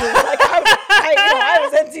an athlete. Like I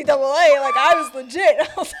was NCAA. Like I was legit.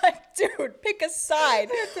 I was like, dude, pick a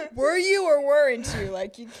side. Were you or weren't you?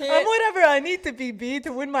 Like you can't. I'm whatever I need to be, B,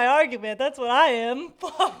 to win my argument. That's what I am.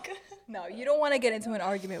 Fuck. No, you don't want to get into an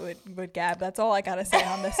argument with Gab. That's all I gotta say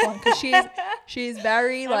on this one, because she's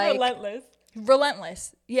very like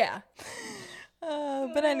relentless. Yeah.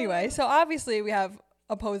 But anyway, so obviously we have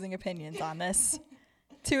opposing opinions on this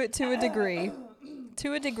to a degree,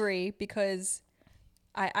 because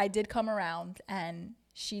I did come around and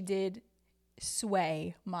she did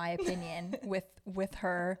sway my opinion with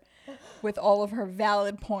all of her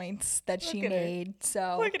valid points that she made.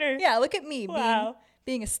 So look at her. Yeah, look at me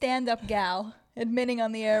being a stand-up gal, admitting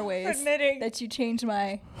on the airways that you changed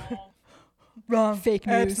my wrong fake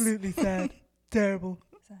news. Absolutely sad. Terrible.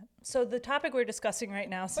 So the topic we're discussing right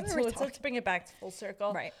now, let's bring it back to full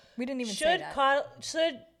circle. Right. We didn't even say that.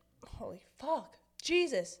 Holy fuck.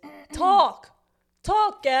 Jesus.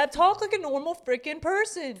 Talk, Gab. Talk like a normal freaking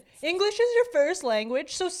person. English is your first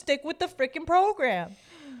language, so stick with the freaking program.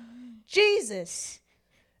 Jesus.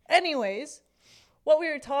 Anyways, what we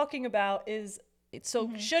were talking about is,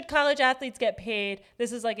 should college athletes get paid?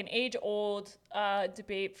 This is like an age-old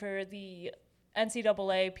debate for the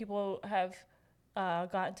NCAA. People have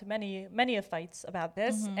got into many of fights about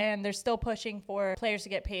this, and they're still pushing for players to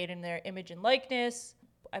get paid in their image and likeness.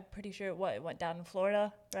 I'm pretty sure it went down in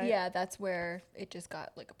Florida, right? Yeah, that's where it just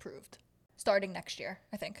got like approved, starting next year,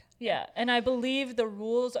 I think. Yeah, and I believe the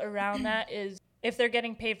rules around that is if they're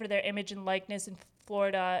getting paid for their image and likeness in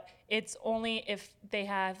Florida, it's only if they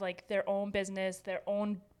have like their own business, their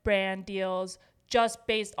own brand deals, just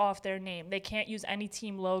based off their name. They can't use any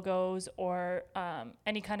team logos or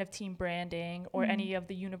any kind of team branding or any of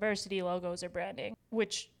the university logos or branding,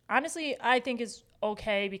 which honestly I think is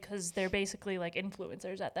okay because they're basically like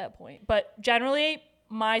influencers at that point. But generally,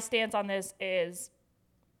 my stance on this is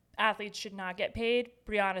athletes should not get paid.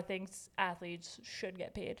 Brianna thinks athletes should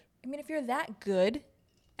get paid. I mean, if you're that good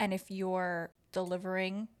and if you're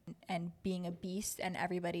delivering and being a beast and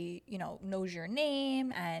everybody, knows your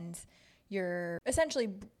name and you're essentially,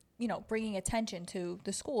 bringing attention to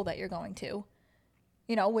the school that you're going to,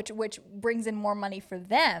 which brings in more money for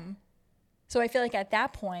them. So I feel like at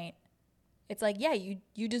that point, it's like, yeah,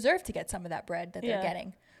 you deserve to get some of that bread that they're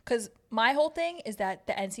getting. Because my whole thing is that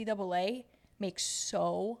the NCAA makes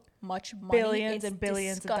so much money. Billions and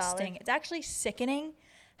billions disgusting. of dollars. It's actually sickening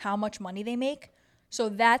how much money they make. So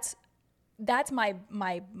that's my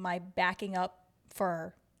backing up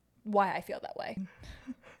for why I feel that way.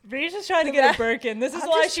 Bree's just trying to get a Birkin. This is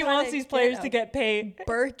why she wants these players to get paid.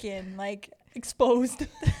 Birkin, like, Exposed.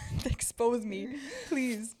 expose me.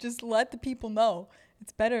 Please, just let the people know.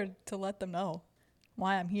 It's better to let them know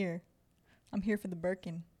why I'm here. I'm here for the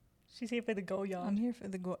Birkin. She's here for the Goyard. I'm here for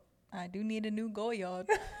the I do need a new Goyard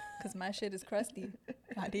because my shit is crusty.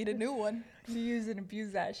 I need a new one. You use and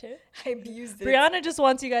abuse that shit. I abused it. Brianna just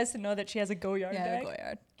wants you guys to know that she has a Goyard Yeah, bag. a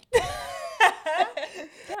Goyard.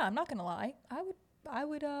 Yeah, I'm not gonna lie. I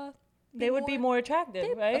would They would be more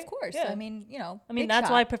attractive, right? Of course. Yeah. I mean, that's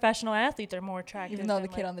why professional athletes are more attractive. even though the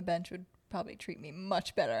than, kid on the bench would probably treat me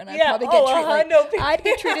much better, and Yeah, I'd probably no, I'd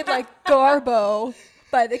be treated like Garbo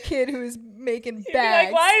by the kid who's making You'd be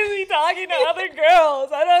bags. like, why is he talking to other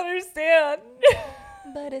girls? I don't understand.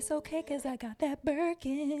 But it's okay because I got that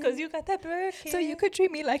Birkin. Because you got that Birkin. So you could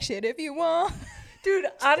treat me like shit if you want. Dude,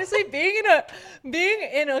 honestly, being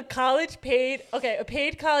in a a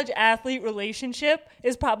paid college athlete relationship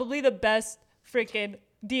is probably the best freaking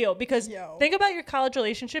deal, because think about your college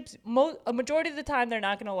relationships. A majority of the time they're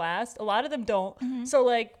not gonna last. A lot of them don't. Mm-hmm. So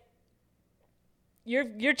like,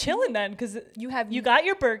 you're chilling then because you got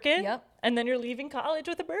your Birkin. Yep. And then you're leaving college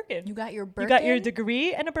with a Birkin. You got your Birkin. You got your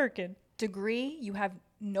degree and a Birkin. You have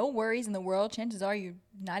no worries in the world. Chances are you're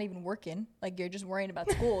not even working. Like, you're just worrying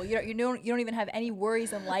about school. You don't even have any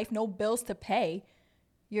worries in life. No bills to pay.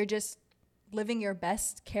 You're just living your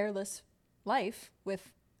best careless life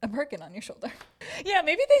with a Birkin on your shoulder. Yeah,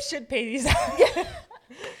 maybe they should pay these out.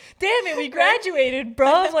 Damn it, we graduated,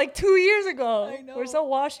 bro, like 2 years ago. I know. We're so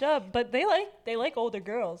washed up, but they like older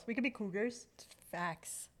girls. We could be cougars.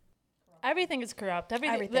 Facts. Everything is corrupt.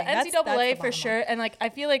 Everything. The That's NCAA the for bottom sure. And like, I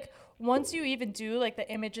feel like once you even do like the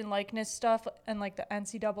image and likeness stuff, and like the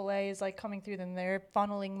NCAA is like coming through them, they're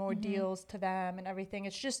funneling more deals to them and everything.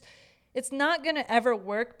 It's not gonna ever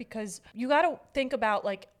work, because you got to think about,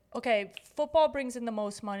 like, okay, football brings in the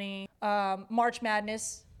most money, March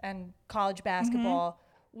Madness and college basketball.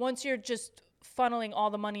 Once you're just funneling all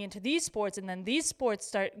the money into these sports, and then these sports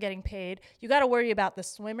start getting paid, you got to worry about the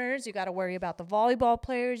swimmers, you got to worry about the volleyball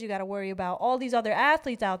players, you got to worry about all these other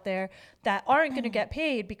athletes out there that aren't going to get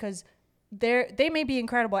paid, because they may be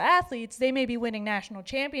incredible athletes, they may be winning national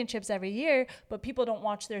championships every year, but people don't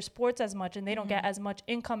watch their sports as much, and they don't get as much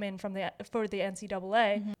income in for the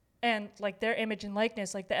NCAA. And like their image and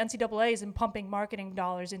likeness, like the NCAA isn't pumping marketing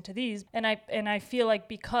dollars into these, and I feel like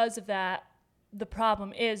because of that, the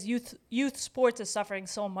problem is youth sports is suffering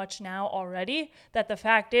so much now already, that the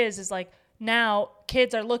fact is like, now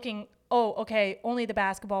kids are looking, oh, okay, only the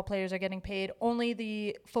basketball players are getting paid, only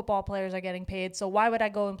the football players are getting paid, so why would I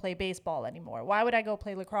go and play baseball anymore? Why would I go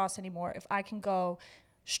play lacrosse anymore if I can go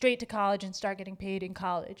straight to college and start getting paid in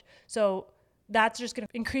college? So that's just going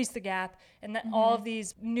to increase the gap, and that all of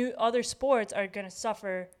these new other sports are going to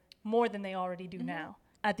suffer more than they already do now.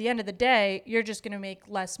 At the end of the day, you're just going to make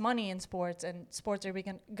less money in sports, and sports are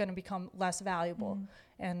going to become less valuable.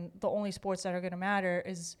 And the only sports that are going to matter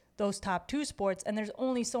is those top two sports, and there's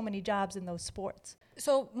only so many jobs in those sports.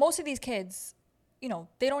 So most of these kids,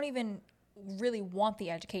 they don't even really want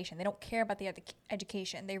the education. They don't care about the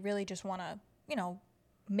education. They really just want to,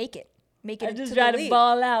 make it. I just try to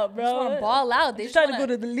ball out, bro. They just want to ball out. They just try to go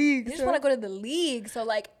to the league. They just want to go to the league. So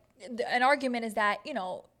like, an argument is that,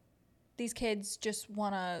 these kids just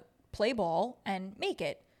want to play ball and make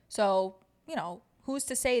it. So, who's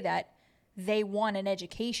to say that they want an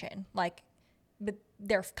education? Like, but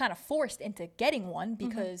they're kind of forced into getting one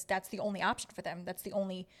because that's the only option for them. That's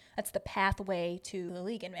the pathway to the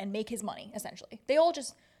league and make his money, essentially.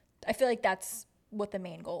 I feel like that's what the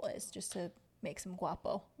main goal is, just to make some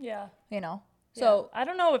guapo. Yeah. So I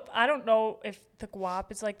don't know if the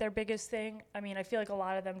guap is like their biggest thing. I mean, I feel like a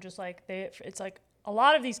lot of them just like it's like a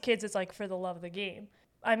lot of these kids, it's like for the love of the game.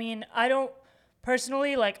 I mean,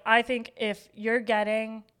 personally, like, I think if you're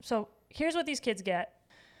getting, so here's what these kids get.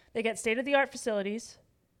 They get state-of-the-art facilities.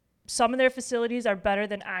 Some of their facilities are better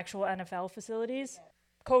than actual NFL facilities.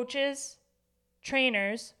 Coaches,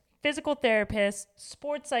 trainers, physical therapists,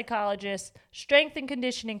 sports psychologists, strength and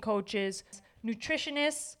conditioning coaches,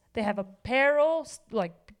 nutritionists. They have apparel,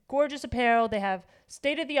 like gorgeous apparel. They have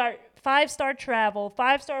state-of-the-art 5-star travel,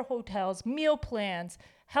 5-star hotels, meal plans,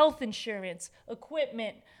 health insurance,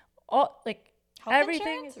 equipment, all like Health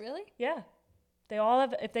everything. insurance? Really? Yeah. They all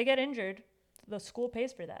have, if they get injured, the school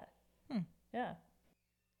pays for that. Yeah.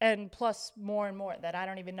 And plus more and more that I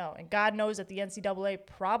don't even know. And God knows that the NCAA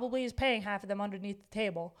probably is paying half of them underneath the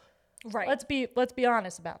table. Right. Let's be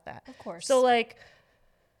honest about that. Of course. So like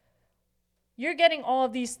you're getting all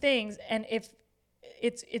of these things, and if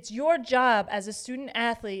it's your job as a student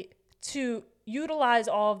athlete to utilize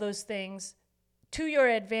all of those things to your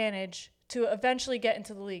advantage to eventually get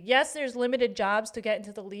into the league. Yes, there's limited jobs to get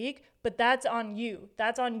into the league, but that's on you.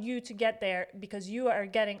 That's on you to get there because you are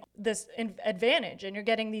getting this advantage, and you're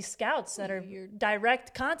getting these scouts that are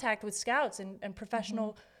direct contact with scouts and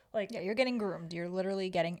professional, like. Yeah, you're getting groomed. You're literally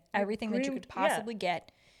getting everything that you could possibly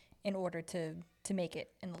get in order to make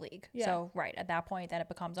it in the league. Yeah. So, right, at that point, then it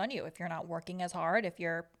becomes on you. If you're not working as hard, if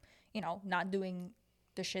you're, not doing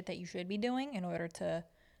the shit that you should be doing in order to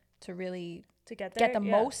really To get there, get the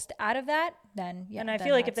most out of that, then and I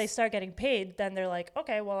feel like if they start getting paid, then they're like,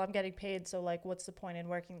 okay, well, I'm getting paid, so like, what's the point in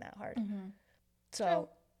working that hard? So,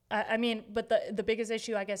 I mean, but the biggest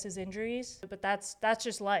issue, I guess, is injuries. But that's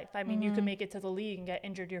just life. I mean, you can make it to the league and get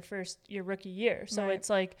injured your rookie year. So Right. it's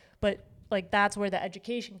like, but like that's where the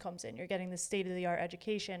education comes in. You're getting the state of the art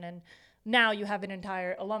education, and now you have an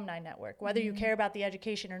entire alumni network. Whether you care about the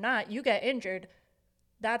education or not, you get injured.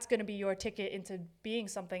 That's going to be your ticket into being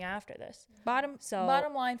something after this. Bottom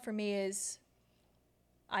line for me is,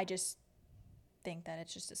 I just think that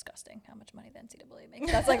it's just disgusting how much money the NCAA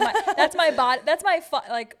makes. That's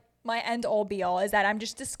like my end all be all is that I'm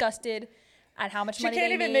just disgusted at how much She money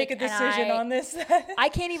can't they even make make a decision on this. I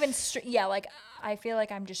can't even like I feel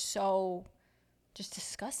like I'm just so just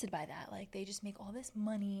disgusted by that. Like they just make all this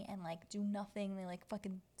money and like do nothing. They like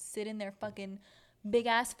fucking sit in their fucking big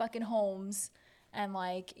ass fucking homes and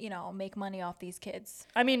like, make money off these kids.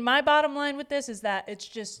 I mean, my bottom line with this is that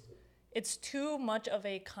it's too much of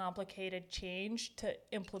a complicated change to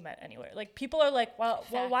implement anywhere. Like people are like, well,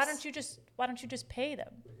 why don't you just pay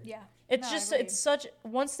them? Yeah. It's such,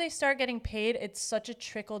 once they start getting paid, it's such a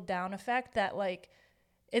trickle down effect that like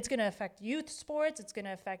it's going to affect youth sports. It's going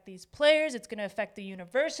to affect these players. It's going to affect the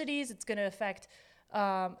universities. It's going to affect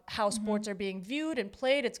how sports are being viewed and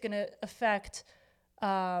played. It's going to affect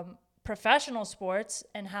professional sports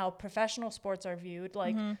and how professional sports are viewed.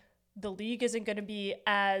 Like the league isn't going to be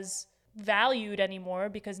as valued anymore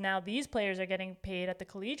because now these players are getting paid at the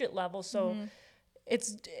collegiate level. So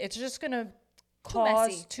it's just going to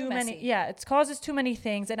cause too many. Yeah, it causes too many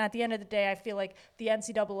things. And at the end of the day, I feel like the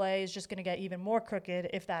NCAA is just going to get even more crooked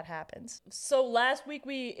if that happens. So last week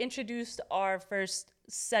we introduced our first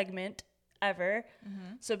segment ever.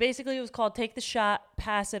 So basically it was called Take the Shot,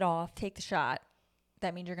 Pass It Off. Take the shot.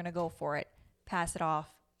 That means you're going to go for it. Pass it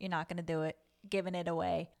off. You're not going to do it. Giving it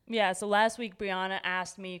away. Yeah, so last week Brianna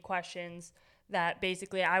asked me questions that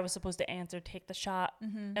basically I was supposed to answer. Take the shot.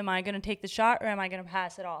 Am I going to take the shot or am I going to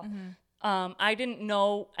pass it off? I didn't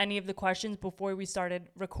know any of the questions before we started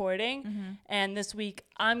recording. And this week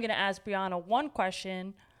I'm going to ask Brianna one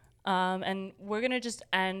question. And we're going to just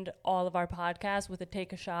end all of our podcasts with a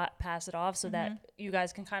take a shot, pass it off so that you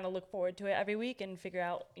guys can kind of look forward to it every week and figure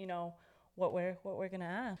out, what we're going to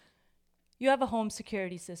ask. You have a home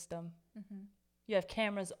security system. You have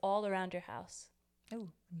cameras all around your house. Ooh,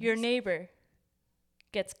 your neighbor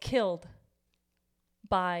gets killed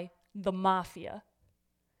by the mafia.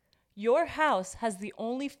 Your house has the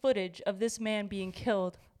only footage of this man being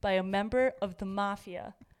killed by a member of the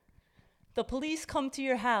mafia. The police come to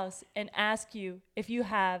your house and ask you if you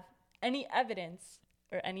have any evidence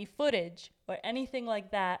or any footage or anything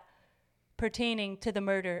like that pertaining to the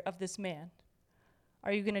murder of this man.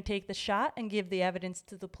 Are you going to take the shot and give the evidence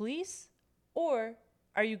to the police? Or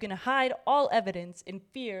are you going to hide all evidence in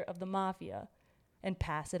fear of the mafia and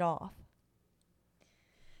pass it off?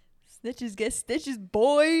 Snitches get stitches,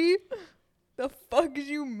 boy. The fuck do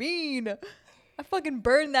you mean? I fucking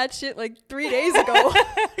burned that shit like 3 days ago.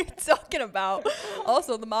 What are you talking about?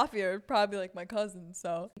 Also, the mafia are probably like my cousin,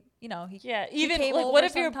 so even like, what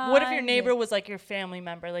if your neighbor was like your family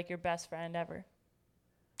member, like your best friend ever?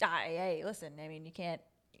 Hey, listen. I mean, you can't.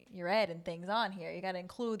 You're adding things on here. You got to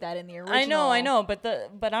include that in the original. I know, but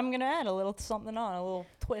I'm gonna add a little something on, a little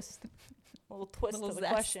twist. A little twist Little to the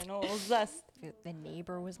zest. question. A little zest. If the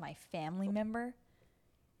neighbor was my family member,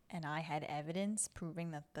 and I had evidence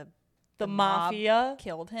proving that The mob mafia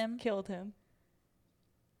killed him, killed him.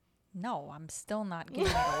 no, I'm still not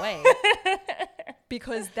giving it away.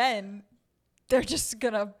 Because then they're just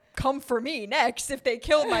gonna come for me next if they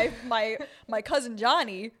kill my cousin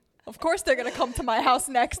Johnny. Of course they're gonna come to my house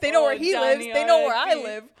next. They know where he Johnny, lives. They know where I R.I.P..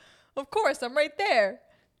 live. Of course, I'm right there.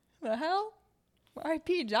 The hell?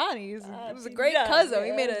 R.I.P. Johnny. He was a R.I.P. great Johnny, cousin.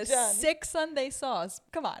 He made a Johnny. sick Sunday sauce.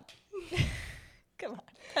 Come on. Come on.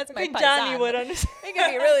 That's my I think Johnny paisan. would understand. They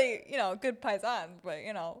can be really, good paisans, but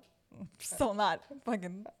still not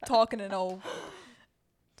fucking talking to no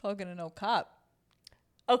cop.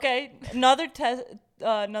 Okay, another test. Okay.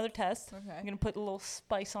 I'm gonna put a little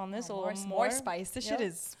spice on this. More spice. This shit Yep.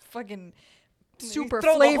 is fucking You super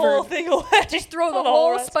throw flavored. the whole thing away. Just throw the the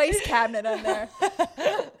whole rest. spice cabinet in there.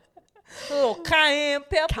 A little cayenne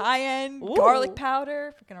pepper. Cayenne, Ooh. garlic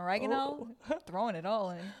powder, freaking oregano. Throwing it all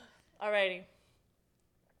in. Alrighty.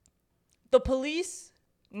 The police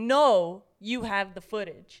know you have the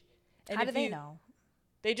footage. And How if do they you- know?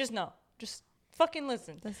 They just know. Just fucking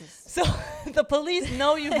listen. This is So the police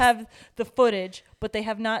know you have the footage, but they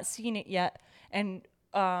have not seen it yet. And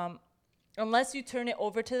unless you turn it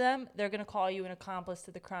over to them, they're going to call you an accomplice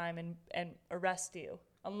to the crime and arrest you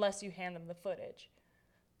unless you hand them the footage.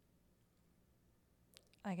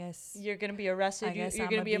 I guess You're going to be arrested. I guess You're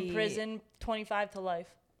I'ma going to be in be- prison 25 to life.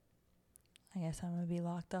 I'm gonna be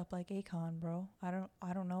locked up like Akon, bro. I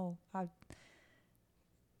don't know. I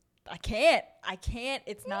can't.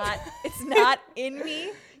 It's not in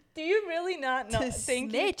me Do you really not know? to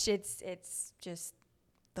Thank you. snitch. It's just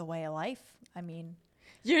the way of life. I mean,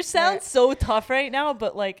 You sound so tough right now,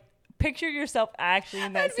 but like picture yourself actually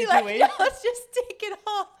in that I'd be situation. like, no, let's just take it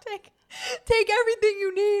all. Take everything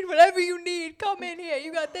you need, whatever you need. Come in here.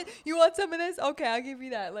 You got this. You want some of this? Okay, I'll give you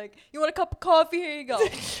that. Like, you want a cup of coffee? Here you go.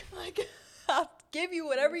 Like, I'll give you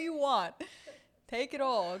whatever you want. Take it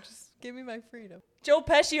all. Just give me my freedom. Joe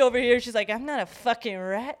Pesci over here, she's like, I'm not a fucking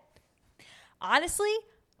rat. Honestly,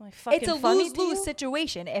 Am I fucking it's a funny to lose-lose you?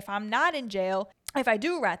 situation. If I'm not in jail, if I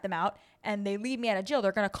do rat them out and they leave me out of jail,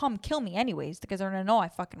 they're going to come kill me anyways because they're going to know I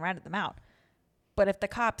fucking ratted them out. But if the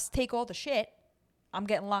cops take all the shit, I'm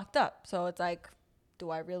getting locked up. So it's like, do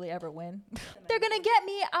I really ever win? They're going to get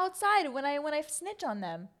me outside when I snitch on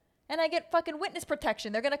them. And I get fucking witness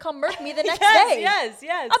protection. They're going to come murk me the next day. Yes.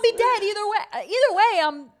 I'll be dead either way. Either way,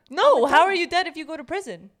 I'm No, I'm how done. are you dead if you go to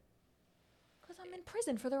prison? Because I'm in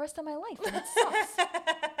prison for the rest of my life. And it sucks.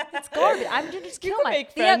 It's garbage. I'm going to just You kill can myself.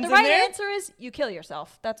 make friends The in right there. answer is you kill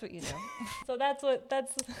yourself. That's what you do. So that's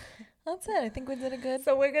That's it. I think we did a good.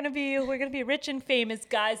 so we're gonna be rich and famous,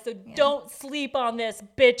 guys. So don't sleep on this,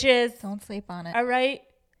 bitches. Don't sleep on it. All right.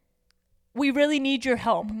 We really need your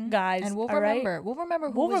help, guys. And we'll all right? remember. We'll remember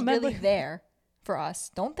who We'll was remember. really there for us.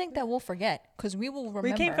 Don't think that we'll forget, because we will remember.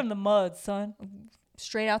 We came from the mud, son.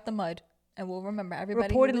 straight out the mud, and we'll remember everybody.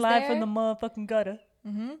 Reported who was live there. from the motherfucking gutter.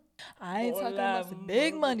 I ain't talking about some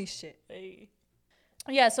big money shit. Hey.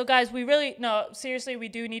 Yeah, so guys, we really seriously, we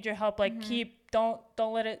do need your help. Like don't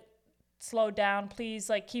let it slow down.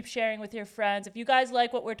 Please, like, keep sharing with your friends. If you guys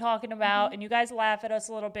like what we're talking about and you guys laugh at us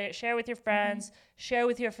a little bit, share with your friends, share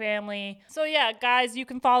with your family. So yeah, guys, you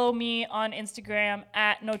can follow me on Instagram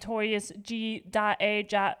at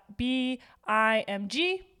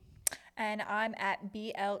notoriousg.a.bimg. And I'm at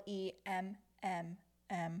BLEMMMS.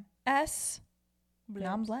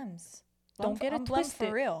 Nom Blems. Don't get it I'm Blem twisted.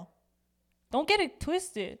 for real. Don't get it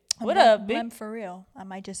twisted. I'm What Blem- up, big? Blem for real. I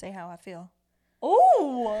might just say how I feel.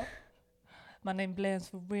 Ooh. My name Blends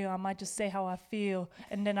for real. I might just say how I feel.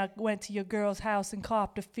 And then I went to your girl's house and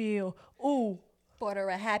copped a feel. Ooh. Bought her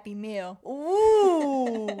a Happy Meal.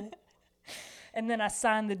 Ooh. And then I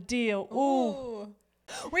signed the deal. Ooh. Ooh.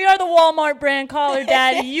 We are the Walmart brand Caller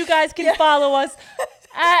Daddy. You guys can follow us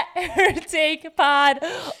at Her Take Pod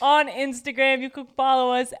on Instagram. You can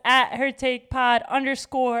follow us at Her Take Pod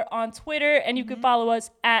 _ on Twitter. And you can follow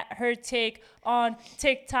us at Her Take on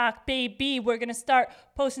TikTok, baby. We're going to start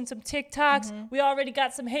posting some TikToks. We already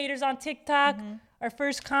got some haters on TikTok. Our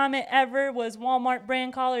first comment ever was Walmart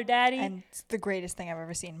brand Caller Daddy. And it's the greatest thing I've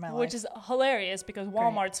ever seen in my life. which is hilarious because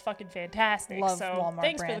Walmart's fucking fantastic. Love so Walmart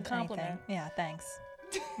thanks brand for the compliment. anything. Yeah, thanks.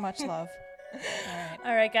 Much love. All right.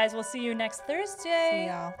 All right, guys, we'll see you next Thursday. See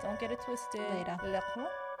y'all. Don't get it twisted. Later. Le-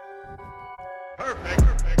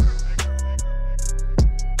 Perfect.